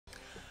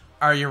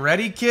Are you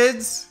ready,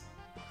 kids?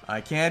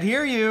 I can't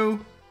hear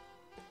you.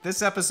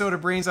 This episode of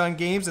Brains on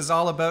Games is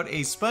all about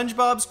a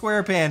SpongeBob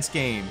SquarePants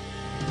game.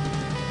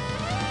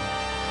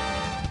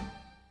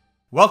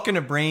 Welcome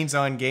to Brains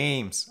on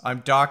Games.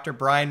 I'm Dr.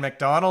 Brian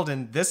McDonald,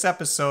 and this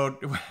episode,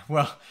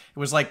 well, it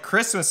was like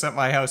Christmas at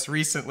my house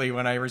recently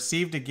when I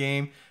received a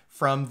game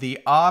from the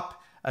op,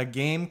 a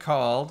game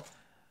called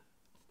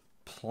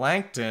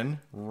Plankton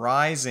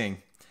Rising.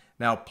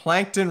 Now,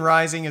 Plankton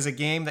Rising is a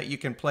game that you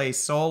can play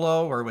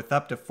solo or with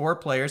up to 4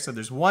 players. So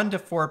there's 1 to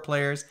 4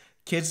 players.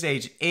 Kids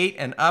age 8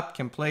 and up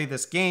can play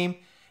this game.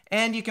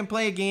 And you can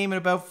play a game in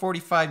about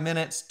 45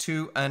 minutes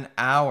to an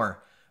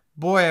hour.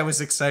 Boy, I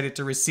was excited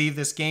to receive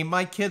this game.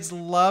 My kids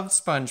loved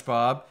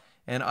SpongeBob,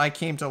 and I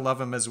came to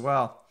love him as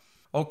well.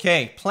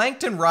 Okay,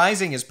 Plankton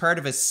Rising is part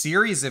of a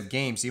series of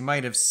games. You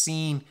might have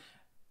seen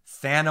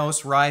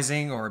Thanos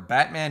Rising or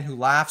Batman Who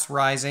Laughs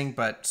Rising,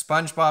 but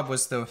SpongeBob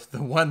was the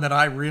one that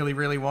I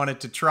really wanted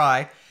to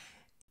try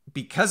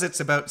because it's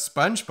about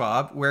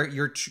SpongeBob, where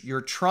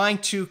you're trying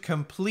to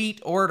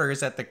complete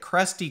orders at the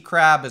Krusty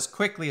Krab as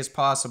quickly as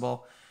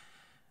possible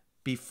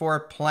before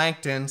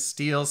Plankton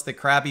steals the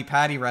Krabby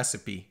Patty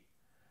recipe.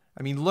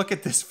 I mean, look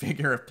at this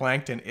figure of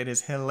Plankton. It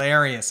is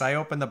hilarious. I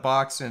opened the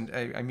box and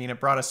it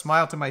brought a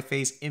smile to my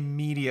face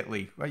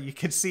immediately. Well, you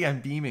can see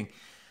I'm beaming.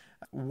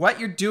 What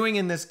you're doing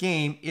in this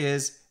game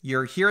is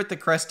you're here at the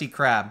Krusty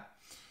Krab.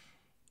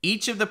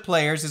 Each of the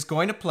players is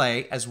going to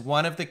play as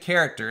one of the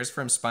characters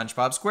from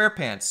SpongeBob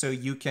SquarePants. So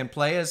you can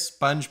play as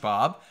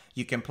SpongeBob,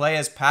 you can play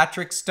as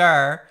Patrick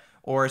Star,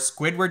 or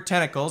Squidward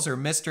Tentacles, or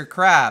Mr.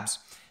 Krabs.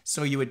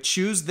 So you would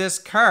choose this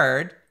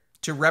card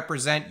to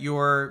represent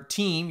your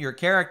team, your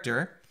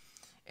character.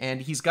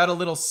 And he's got a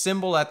little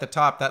symbol at the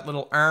top, that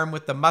little arm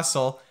with the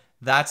muscle.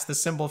 That's the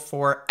symbol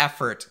for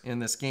effort in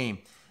this game.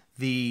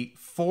 The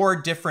 4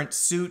 different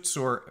suits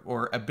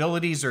or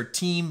abilities or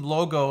team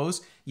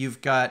logos,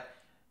 you've got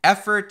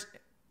effort,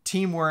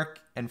 teamwork,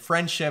 and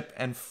friendship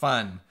and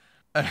fun.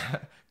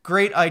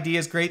 Great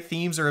ideas, great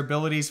themes or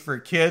abilities for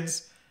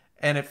kids,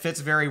 and it fits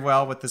very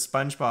well with the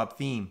SpongeBob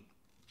theme.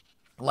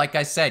 Like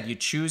I said, you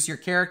choose your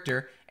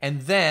character,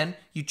 and then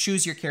you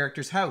choose your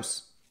character's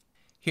house.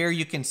 Here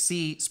you can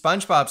see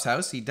SpongeBob's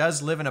house. He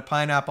does live in a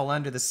pineapple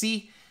under the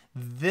sea.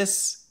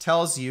 This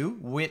tells you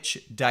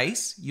which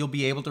dice you'll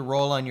be able to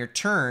roll on your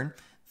turn.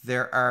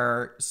 There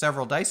are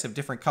several dice of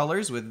different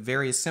colors with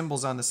various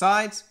symbols on the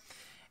sides.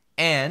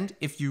 And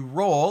if you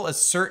roll a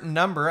certain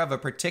number of a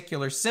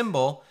particular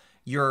symbol,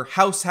 your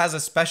house has a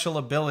special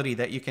ability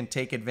that you can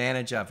take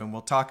advantage of, and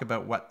we'll talk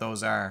about what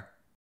those are.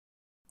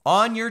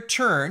 On your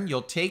turn,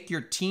 you'll take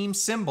your team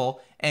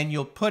symbol and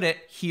you'll put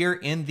it here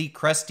in the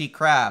Krusty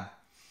Krab.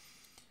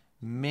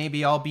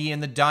 Maybe I'll be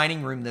in the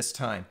dining room this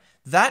time.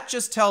 That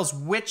just tells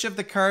which of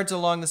the cards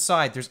along the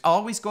side. There's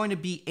always going to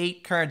be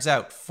 8 cards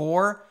out,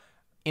 4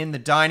 in the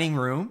dining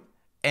room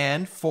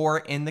and 4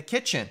 in the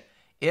kitchen.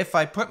 If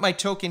I put my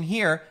token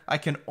here, I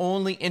can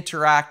only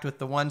interact with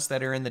the ones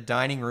that are in the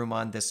dining room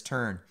on this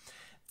turn.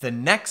 The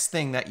next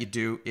thing that you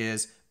do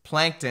is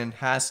Plankton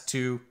has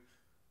to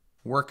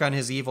work on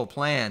his evil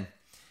plan.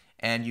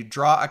 And you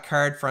draw a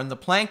card from the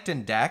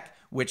Plankton deck,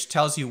 which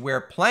tells you where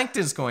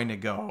Plankton's going to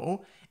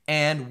go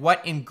and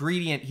what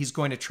ingredient he's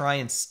going to try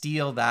and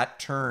steal that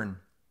turn.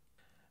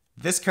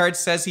 This card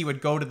says he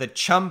would go to the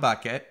Chum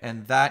Bucket,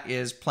 and that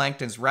is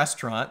Plankton's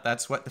restaurant.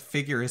 That's what the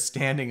figure is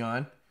standing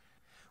on,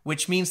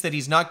 which means that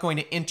he's not going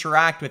to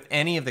interact with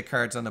any of the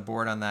cards on the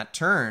board on that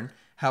turn.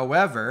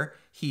 However,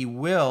 he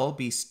will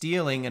be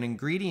stealing an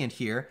ingredient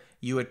here.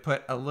 You would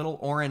put a little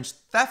orange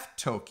theft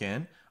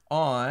token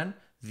on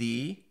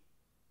the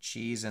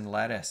cheese and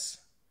lettuce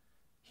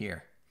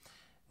here.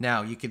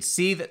 Now, you can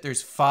see that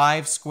there's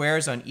 5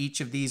 squares on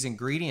each of these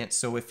ingredients.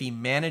 So if he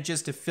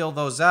manages to fill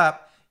those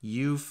up,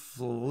 you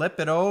flip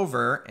it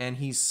over and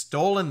he's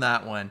stolen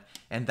that one.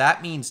 And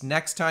that means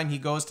next time he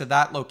goes to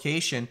that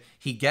location,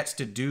 he gets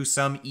to do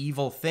some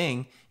evil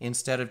thing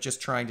instead of just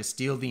trying to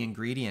steal the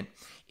ingredient.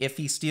 If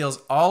he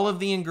steals all of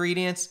the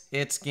ingredients,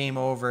 it's game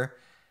over.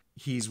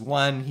 He's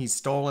won, he's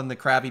stolen the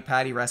Krabby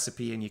Patty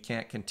recipe, and you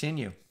can't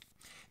continue.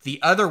 The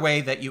other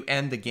way that you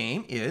end the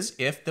game is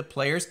if the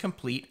players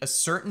complete a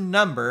certain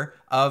number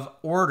of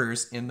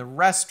orders in the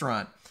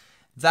restaurant.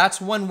 That's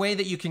one way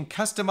that you can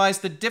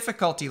customize the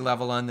difficulty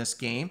level on this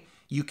game.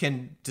 You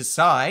can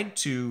decide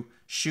to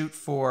shoot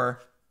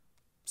for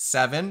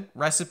 7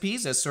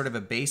 recipes as sort of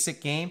a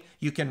basic game.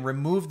 You can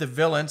remove the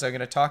villains. I'm going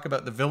to talk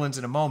about the villains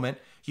in a moment.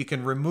 You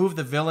can remove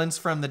the villains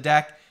from the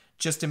deck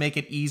just to make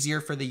it easier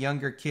for the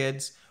younger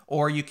kids,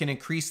 or you can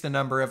increase the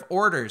number of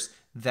orders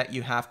that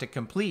you have to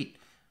complete.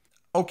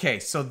 Okay,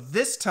 so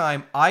this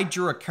time I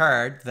drew a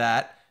card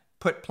that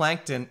put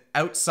Plankton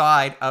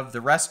outside of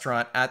the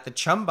restaurant at the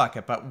Chum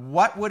Bucket. But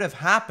what would have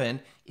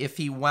happened if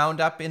he wound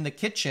up in the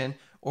kitchen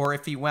or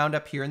if he wound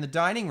up here in the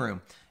dining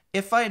room?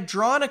 If I had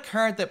drawn a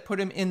card that put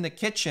him in the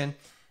kitchen,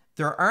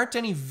 there aren't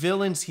any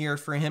villains here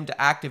for him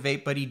to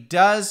activate, but he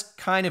does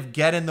kind of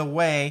get in the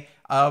way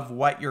of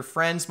what your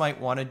friends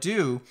might want to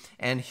do,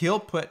 and he'll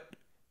put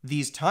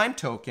these time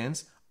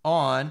tokens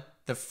on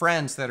the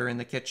friends that are in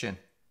the kitchen.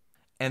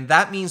 And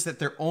that means that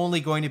they're only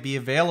going to be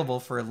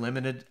available for a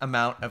limited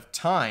amount of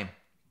time.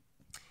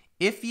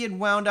 If he had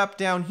wound up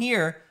down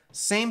here,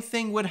 same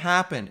thing would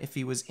happen. If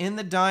he was in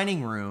the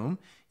dining room,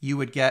 you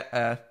would get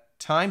a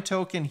time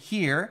token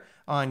here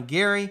on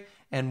Gary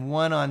and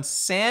one on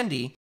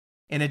Sandy.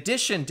 In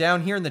addition,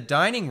 down here in the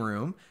dining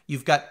room,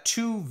 you've got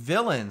 2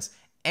 villains,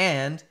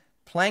 and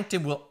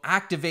Plankton will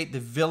activate the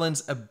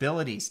villain's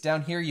abilities.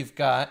 Down here you've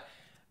got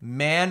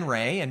Man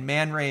Ray, and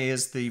Man Ray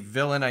is the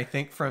villain, I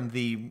think, from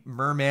the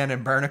Merman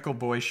and Barnacle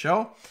Boy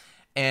show.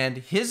 And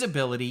his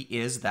ability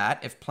is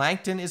that if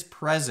Plankton is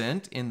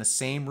present in the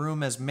same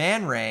room as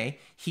Man Ray,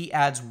 he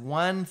adds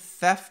 1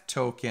 theft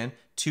token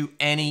to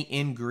any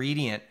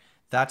ingredient.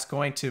 That's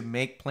going to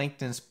make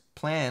Plankton's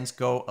plans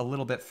go a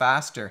little bit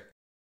faster.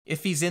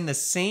 If he's in the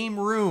same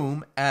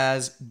room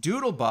as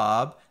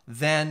Doodlebob,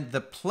 then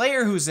the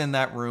player who's in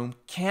that room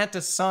can't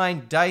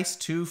assign dice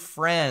to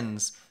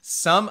friends.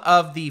 Some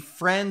of the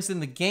friends in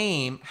the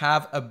game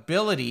have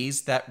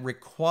abilities that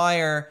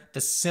require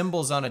the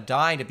symbols on a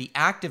die to be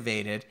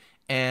activated,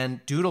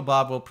 and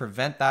Doodlebob will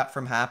prevent that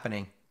from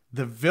happening.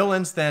 The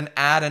villains then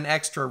add an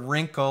extra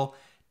wrinkle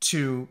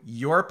to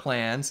your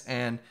plans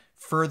and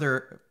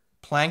further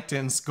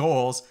Plankton's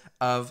goals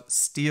of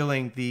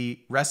stealing the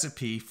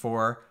recipe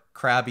for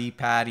Krabby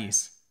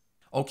Patties.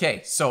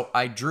 Okay, so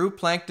I drew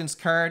Plankton's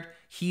card.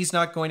 He's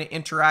not going to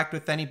interact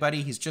with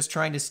anybody. He's just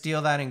trying to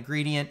steal that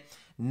ingredient.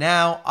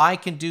 Now I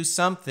can do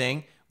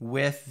something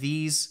with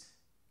these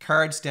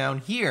cards down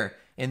here.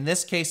 In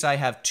this case, I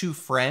have 2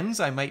 friends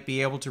I might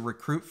be able to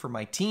recruit for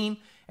my team,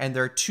 and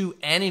there are 2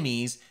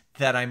 enemies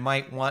that I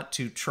might want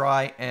to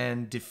try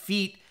and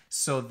defeat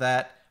so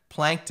that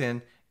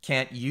Plankton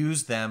can't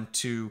use them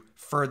to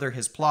further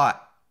his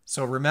plot.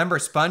 So remember,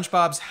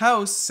 SpongeBob's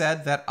house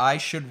said that I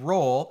should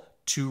roll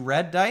 2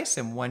 red dice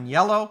and 1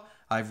 yellow.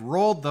 I've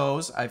rolled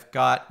those. I've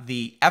got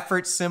the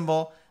effort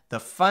symbol,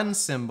 the fun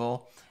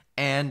symbol,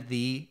 and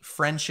the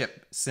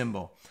friendship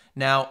symbol.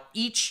 Now,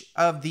 each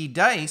of the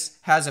dice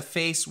has a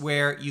face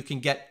where you can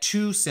get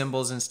 2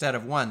 symbols instead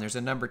of 1. There's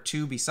a number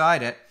 2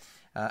 beside it.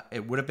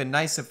 It would have been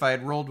nice if I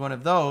had rolled one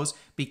of those,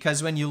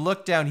 because when you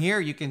look down here,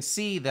 you can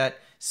see that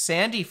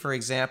Sandy, for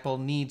example,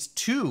 needs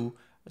 2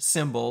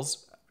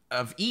 symbols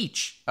of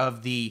each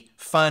of the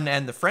fun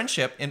and the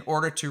friendship in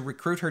order to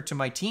recruit her to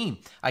my team.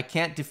 I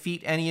can't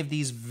defeat any of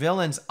these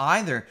villains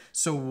either.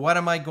 So what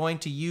am I going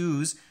to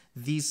use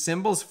these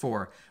symbols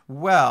for?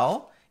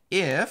 Well,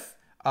 if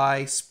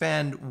I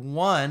spend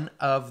 1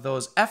 of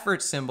those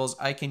effort symbols,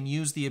 I can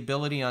use the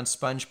ability on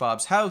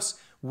SpongeBob's house,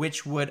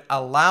 which would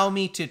allow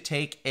me to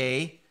take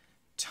a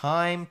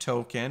time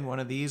token,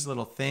 one of these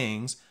little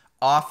things,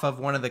 off of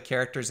one of the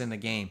characters in the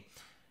game.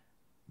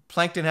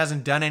 Plankton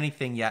hasn't done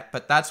anything yet,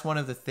 but that's one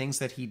of the things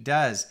that he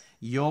does.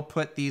 You'll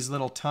put these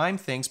little time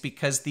things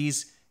because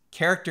these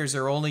characters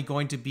are only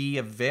going to be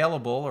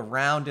available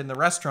around in the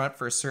restaurant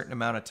for a certain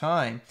amount of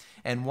time.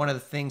 And one of the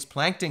things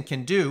Plankton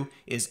can do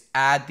is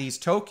add these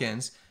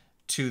tokens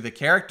to the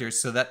characters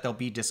so that they'll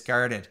be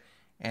discarded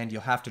and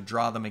you'll have to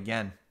draw them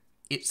again.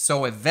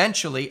 So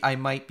eventually I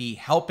might be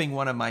helping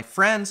one of my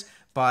friends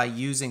by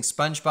using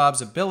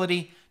SpongeBob's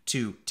ability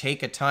to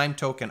take a time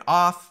token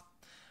off.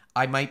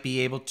 I might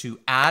be able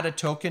to add a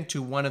token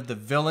to one of the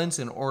villains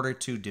in order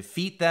to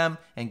defeat them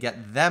and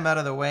get them out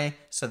of the way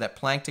so that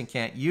Plankton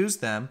can't use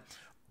them.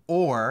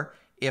 Or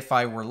if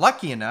I were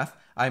lucky enough,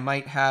 I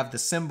might have the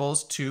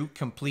symbols to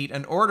complete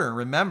an order.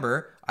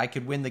 Remember, I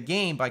could win the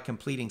game by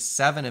completing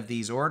 7 of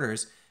these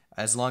orders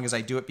as long as I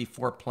do it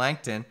before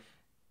Plankton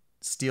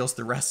steals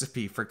the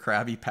recipe for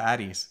Krabby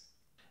Patties.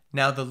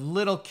 Now, the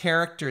little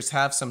characters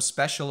have some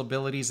special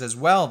abilities as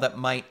well that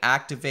might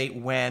activate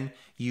when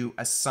you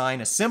assign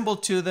a symbol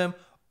to them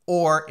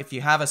or if you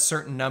have a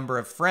certain number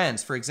of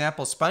friends. For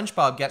example,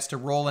 SpongeBob gets to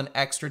roll an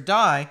extra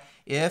die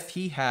if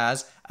he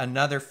has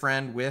another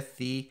friend with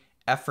the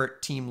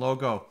effort team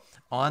logo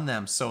on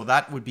them. So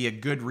that would be a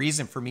good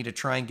reason for me to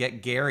try and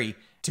get Gary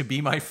to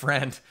be my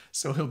friend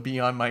so he'll be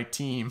on my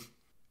team.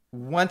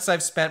 Once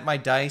I've spent my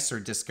dice or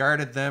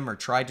discarded them or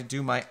tried to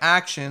do my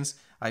actions,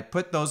 I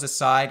put those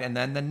aside and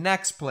then the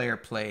next player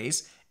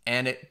plays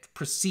and it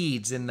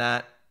proceeds in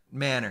that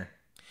manner.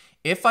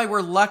 If I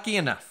were lucky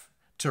enough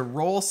to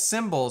roll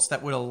symbols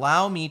that would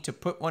allow me to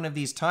put one of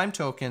these time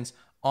tokens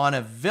on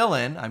a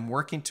villain, I'm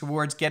working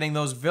towards getting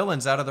those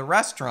villains out of the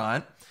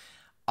restaurant,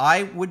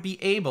 I would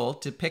be able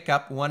to pick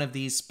up one of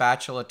these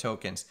spatula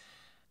tokens.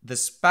 The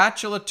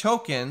spatula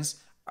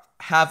tokens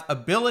have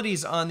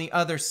abilities on the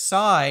other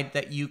side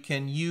that you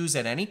can use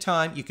at any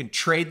time. You can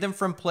trade them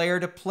from player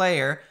to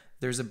player.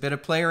 There's a bit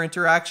of player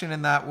interaction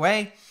in that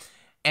way.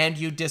 And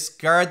you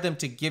discard them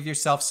to give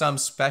yourself some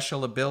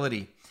special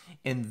ability.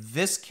 In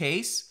this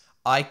case,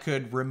 I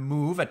could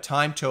remove a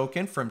time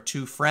token from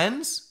 2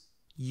 friends.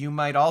 You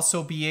might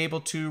also be able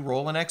to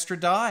roll an extra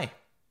die.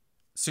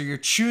 So you're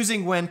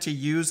choosing when to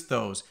use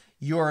those.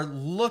 You're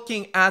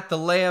looking at the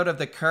layout of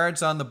the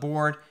cards on the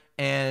board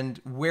and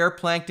where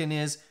Plankton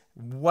is,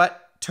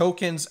 what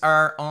tokens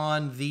are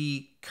on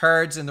the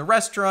cards in the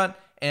restaurant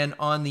and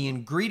on the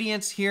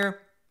ingredients here.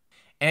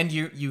 And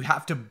you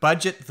have to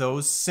budget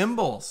those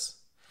symbols.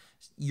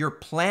 You're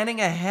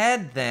planning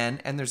ahead then,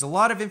 and there's a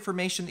lot of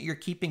information that you're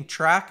keeping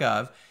track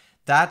of.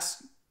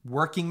 That's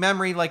working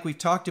memory like we've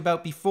talked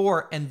about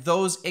before, and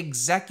those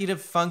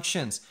executive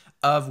functions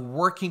of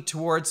working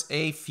towards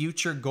a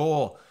future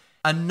goal.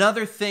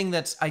 Another thing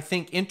that's, I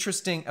think,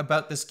 interesting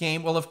about this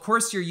game, well, of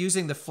course, you're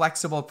using the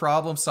flexible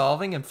problem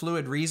solving and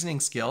fluid reasoning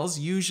skills.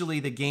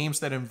 Usually the games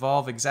that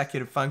involve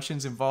executive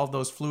functions involve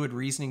those fluid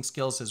reasoning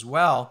skills as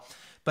well.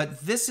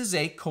 But this is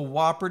a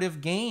cooperative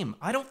game.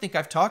 I don't think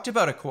I've talked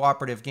about a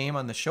cooperative game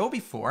on the show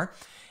before.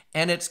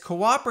 And it's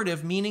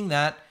cooperative, meaning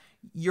that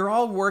you're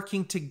all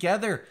working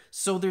together.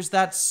 So there's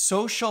that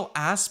social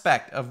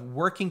aspect of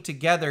working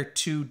together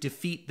to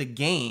defeat the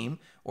game,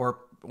 or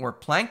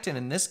Plankton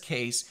in this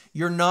case.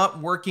 You're not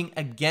working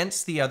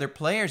against the other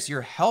players.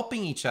 You're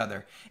helping each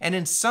other. And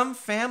in some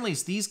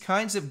families, these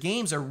kinds of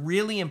games are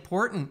really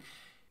important.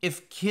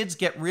 If kids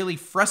get really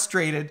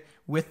frustrated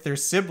with their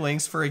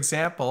siblings, for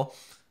example,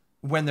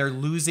 when they're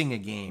losing a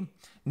game.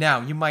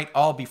 Now, you might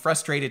all be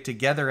frustrated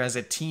together as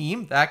a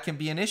team. That can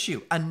be an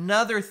issue.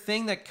 Another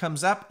thing that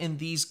comes up in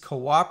these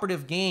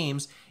cooperative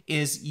games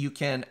is you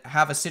can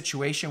have a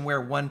situation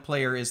where one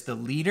player is the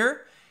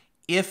leader.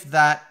 If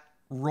that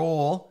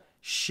role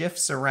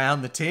shifts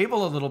around the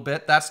table a little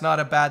bit, that's not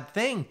a bad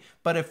thing.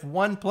 But if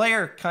one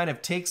player kind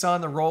of takes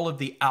on the role of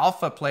the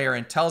alpha player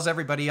and tells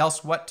everybody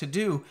else what to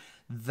do,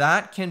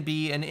 that can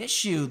be an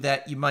issue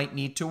that you might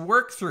need to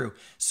work through.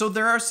 So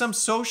there are some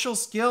social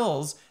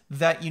skills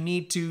that you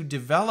need to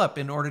develop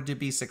in order to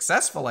be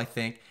successful, I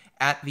think,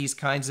 at these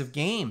kinds of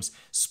games.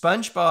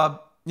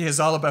 Spongebob is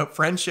all about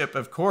friendship,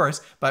 of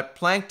course, but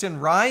Plankton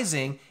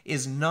Rising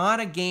is not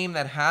a game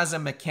that has a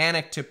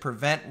mechanic to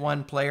prevent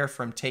one player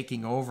from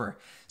taking over.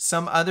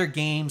 Some other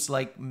games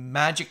like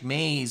Magic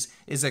Maze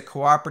is a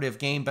cooperative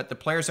game, but the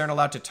players aren't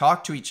allowed to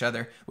talk to each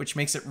other, which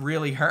makes it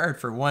really hard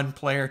for one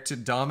player to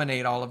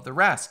dominate all of the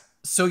rest.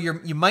 So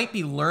you might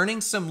be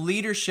learning some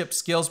leadership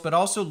skills, but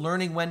also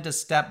learning when to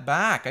step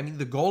back. I mean,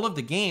 the goal of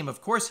the game,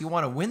 of course, you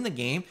want to win the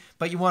game,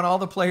 but you want all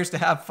the players to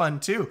have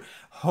fun too.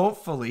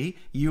 Hopefully,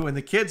 you and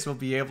the kids will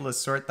be able to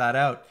sort that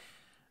out.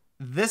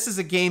 This is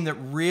a game that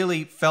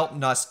really felt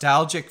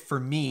nostalgic for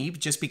me,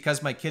 just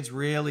because my kids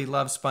really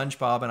love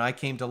SpongeBob and I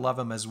came to love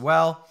him as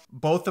well.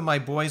 Both of my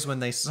boys, when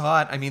they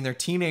saw it, I mean, they're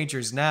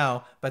teenagers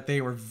now, but they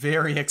were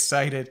very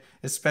excited,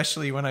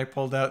 especially when I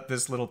pulled out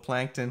this little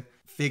Plankton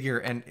figure.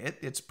 And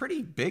it's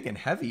pretty big and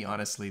heavy,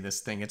 honestly, this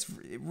thing. It's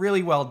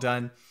really well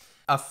done.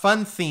 A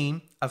fun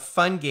theme, a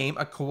fun game,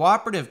 a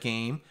cooperative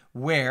game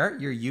where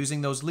you're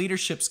using those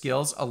leadership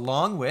skills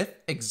along with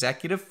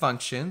executive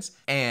functions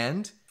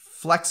and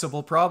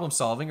flexible problem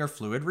solving or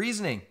fluid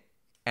reasoning.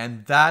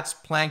 And that's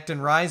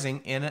Plankton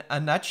Rising in a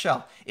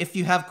nutshell. If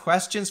you have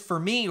questions for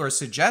me or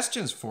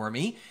suggestions for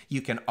me,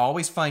 you can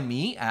always find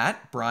me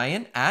at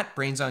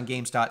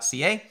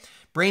brian@brainsongames.ca.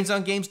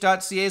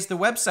 Brainsongames.ca is the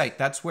website.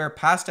 That's where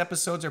past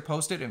episodes are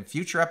posted, and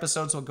future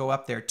episodes will go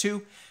up there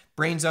too.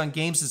 Brains on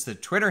Games is the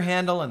Twitter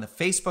handle and the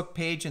Facebook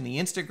page and the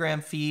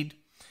Instagram feed.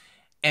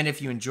 And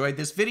if you enjoyed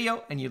this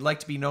video and you'd like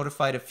to be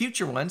notified of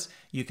future ones,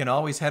 you can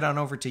always head on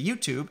over to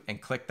YouTube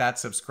and click that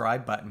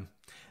subscribe button.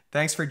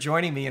 Thanks for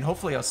joining me, and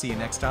hopefully I'll see you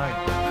next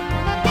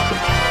time.